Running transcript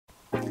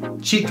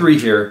Cheat 3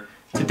 here.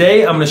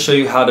 Today I'm going to show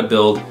you how to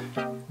build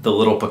the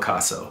Little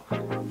Picasso.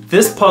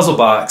 This puzzle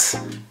box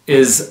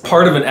is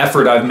part of an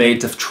effort I've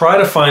made to try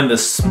to find the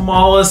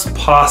smallest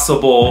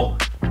possible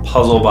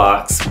puzzle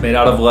box made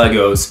out of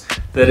Legos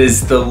that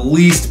is the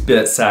least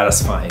bit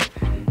satisfying.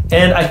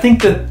 And I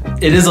think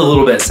that it is a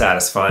little bit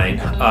satisfying.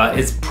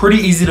 It's pretty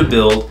easy to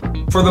build.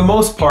 For the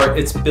most part,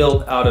 it's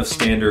built out of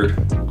standard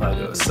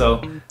Legos.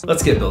 So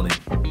let's get building.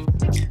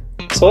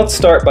 So let's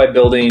start by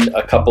building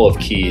a couple of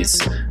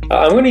keys.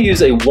 I'm going to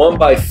use a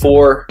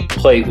 1x4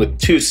 plate with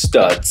 2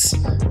 studs.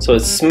 So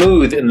it's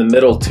smooth in the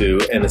middle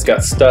two and it's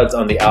got studs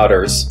on the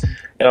outers.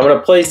 And I'm going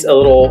to place a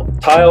little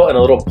tile and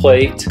a little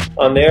plate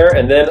on there,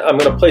 and then I'm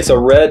going to place a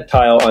red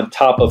tile on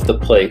top of the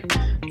plate.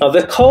 Now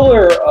the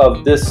color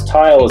of this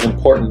tile is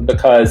important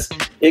because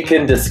it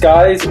can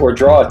disguise or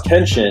draw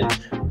attention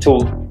to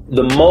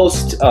the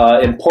most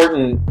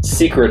important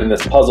secret in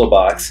this puzzle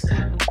box,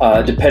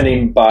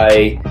 depending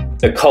by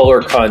the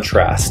color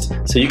contrast.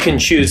 So you can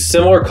choose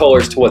similar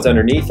colors to what's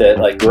underneath it,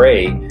 like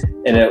gray,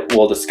 and it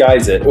will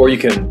disguise it, or you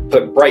can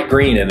put bright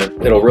green and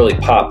it'll really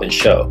pop and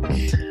show.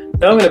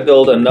 Now I'm going to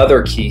build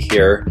another key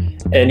here,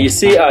 and you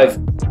see I've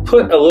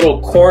put a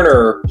little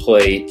corner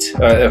plate,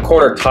 a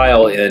corner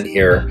tile in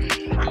here,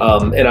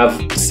 and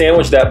I've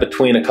sandwiched that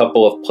between a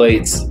couple of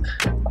plates,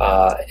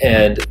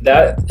 and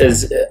that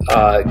is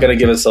going to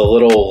give us a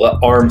little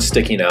arm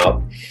sticking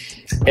out.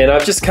 And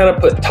I've just kind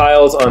of put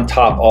tiles on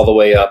top all the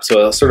way up,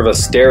 so sort of a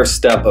stair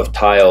step of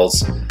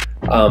tiles.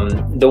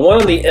 The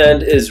one on the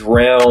end is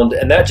round,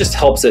 and that just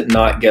helps it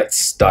not get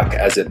stuck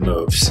as it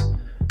moves.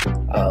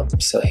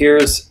 So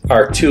here's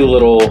our 2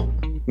 little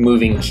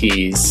moving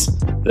keys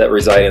that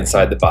reside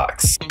inside the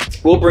box.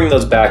 We'll bring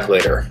those back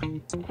later.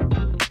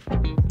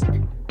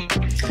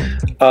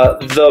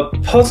 The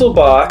puzzle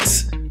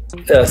box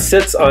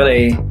sits on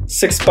a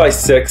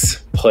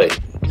 6x6 plate.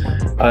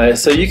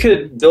 So you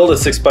could build a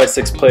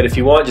 6x6 plate if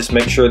you want. Just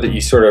make sure that you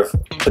sort of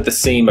put the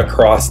seam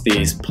across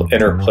these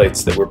inner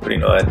plates that we're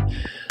putting on.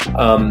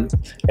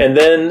 And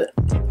then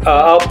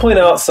I'll point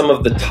out some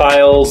of the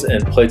tiles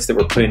and plates that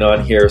we're putting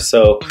on here.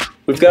 So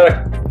we've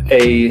got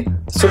a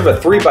sort of a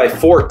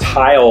 3x4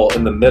 tile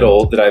in the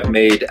middle that I've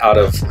made out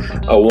of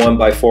a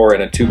 1x4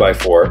 and a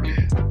 2x4.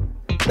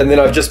 And then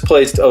I've just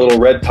placed a little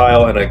red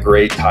tile and a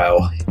gray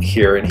tile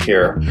here and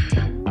here.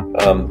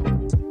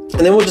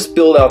 And then we'll just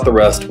build out the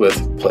rest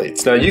with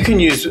plates. Now you can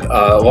use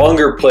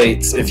longer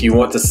plates if you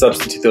want to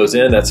substitute those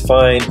in, that's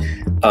fine.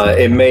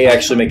 It may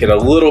actually make it a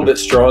little bit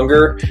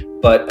stronger,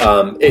 but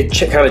it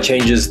kind of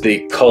changes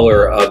the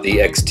color of the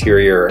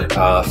exterior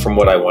from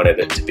what I wanted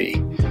it to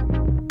be.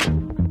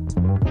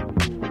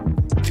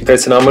 Okay,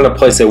 so now I'm going to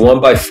place a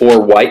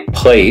 1x4 white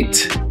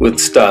plate with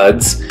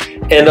studs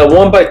and a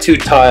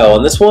 1x2 tile.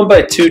 And this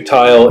 1x2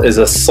 tile is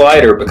a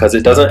slider because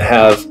it doesn't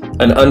have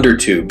an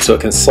undertube, so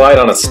it can slide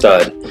on a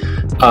stud.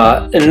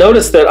 And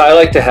notice that I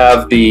like to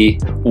have the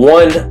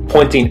one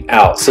pointing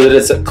out so that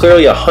it's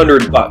clearly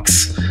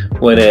 $100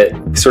 when it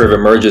sort of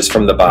emerges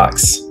from the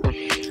box.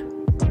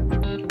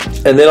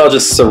 And then I'll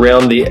just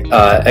surround the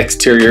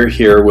exterior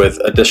here with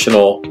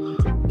additional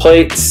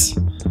plates,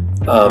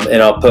 and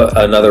I'll put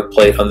another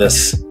plate on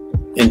this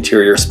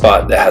interior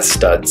spot that has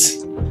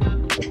studs.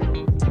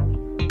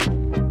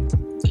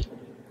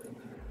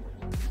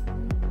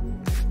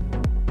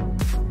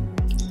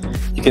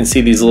 You can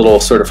see these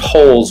little sort of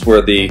holes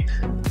where the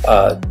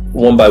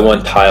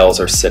 1x1 tiles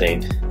are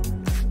sitting.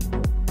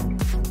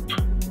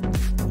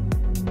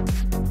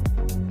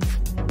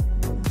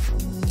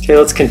 Okay,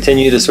 let's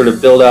continue to sort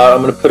of build out.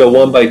 I'm going to put a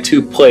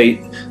 1x2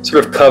 plate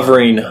sort of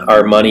covering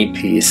our money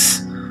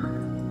piece.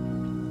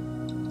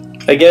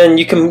 Again,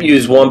 you can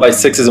use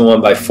 1x6s and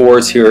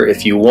 1x4s here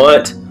if you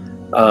want.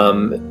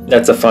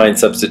 That's a fine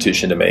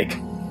substitution to make.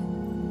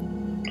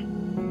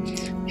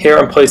 Here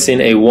I'm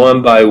placing a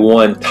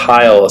 1x1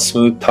 tile, a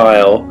smooth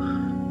tile,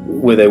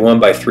 with a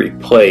 1x3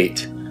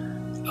 plate,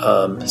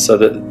 so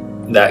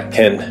that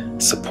can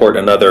support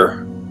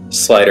another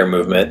slider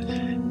movement.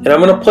 And I'm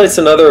going to place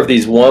another of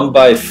these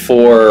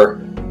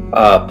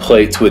 1x4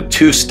 plates with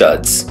 2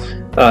 studs.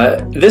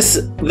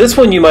 This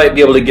one you might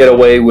be able to get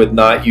away with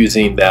not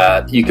using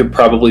that. You could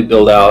probably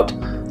build out,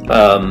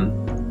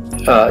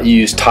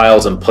 use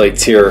tiles and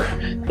plates here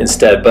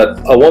instead, but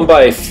a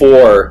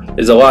 1x4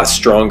 is a lot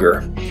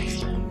stronger.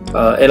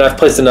 And I've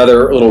placed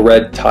another little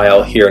red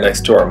tile here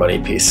next to our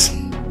money piece.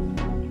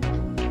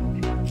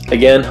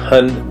 Again,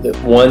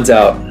 one's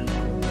out.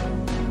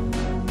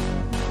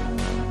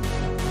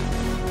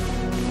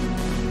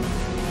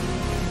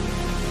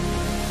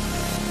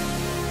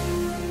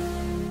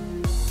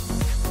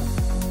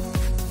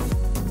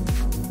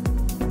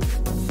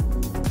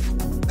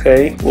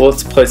 Okay, well,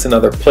 let's place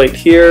another plate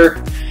here.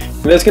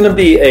 And there's going to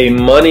be a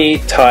money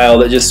tile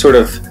that just sort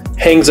of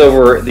hangs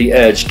over the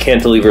edge,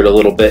 cantilevered a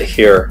little bit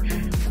here.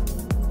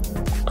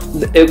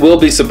 It will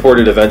be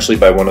supported eventually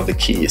by one of the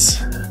keys.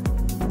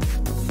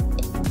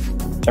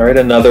 All right,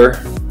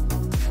 another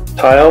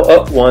tile.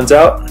 Oh, one's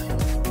out.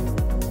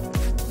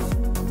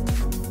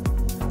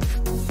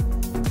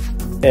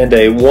 And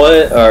a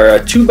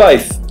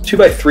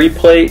 2x3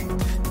 plate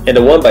and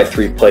a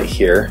 1x3 plate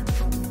here.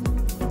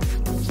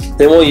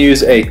 Then we'll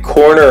use a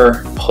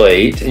corner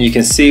plate, and you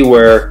can see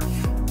where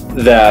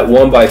that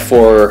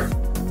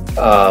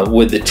 1x4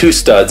 with the 2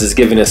 studs is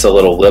giving us a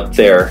little lip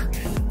there.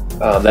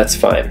 That's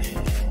fine.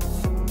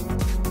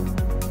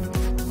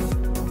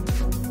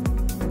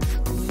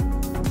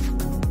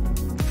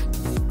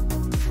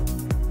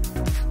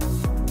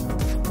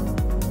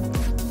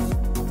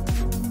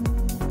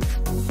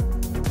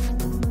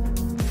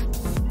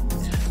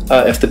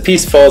 If the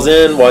piece falls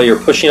in while you're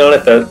pushing on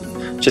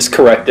it, just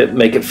correct it,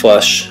 make it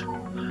flush.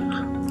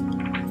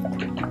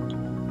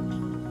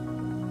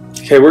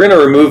 Okay, we're going to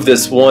remove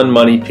this one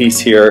money piece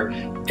here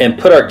and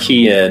put our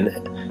key in,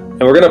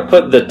 and we're going to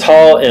put the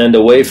tall end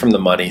away from the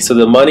money, so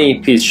the money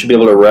piece should be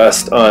able to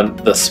rest on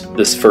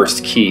this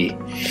first key.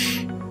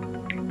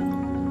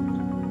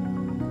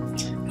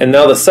 And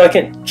now the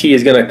second key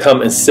is going to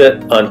come and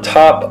sit on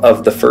top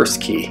of the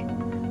first key.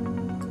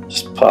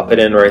 Just pop it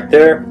in right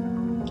there.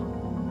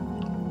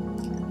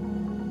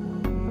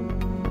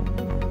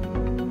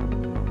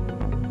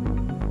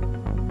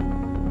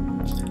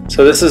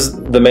 So this is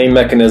the main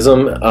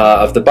mechanism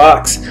of the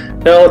box.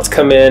 Now let's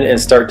come in and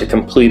start to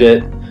complete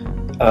it.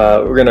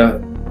 We're going to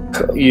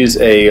use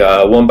a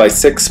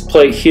 1x6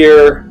 plate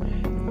here,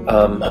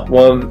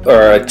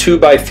 a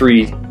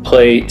 2x3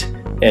 plate,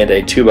 and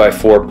a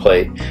 2x4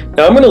 plate.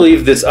 Now I'm going to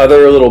leave this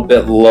other a little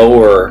bit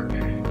lower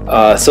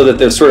so that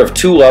there's sort of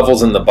 2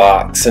 levels in the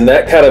box, and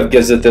that kind of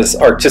gives it this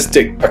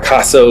artistic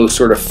Picasso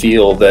sort of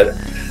feel that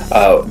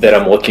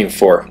I'm looking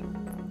for.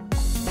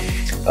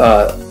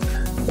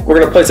 We're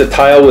going to place a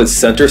tile with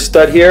center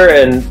stud here,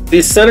 and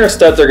these center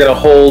studs are going to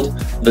hold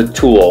the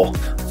tool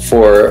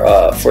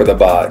for the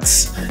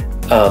box.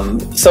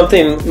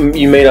 Something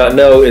you may not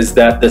know is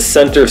that the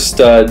center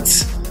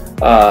studs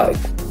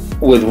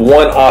with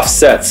one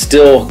offset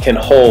still can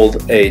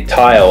hold a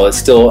tile. It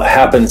still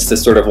happens to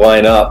sort of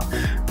line up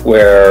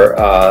where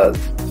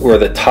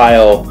the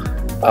tile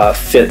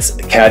fits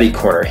caddy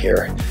corner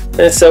here.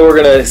 And so we're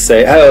going to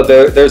say, oh,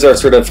 there's our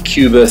sort of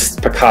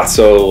cubist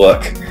Picasso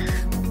look.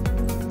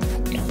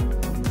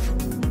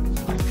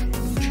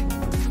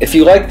 If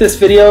you like this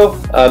video,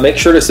 make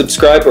sure to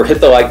subscribe or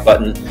hit the like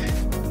button.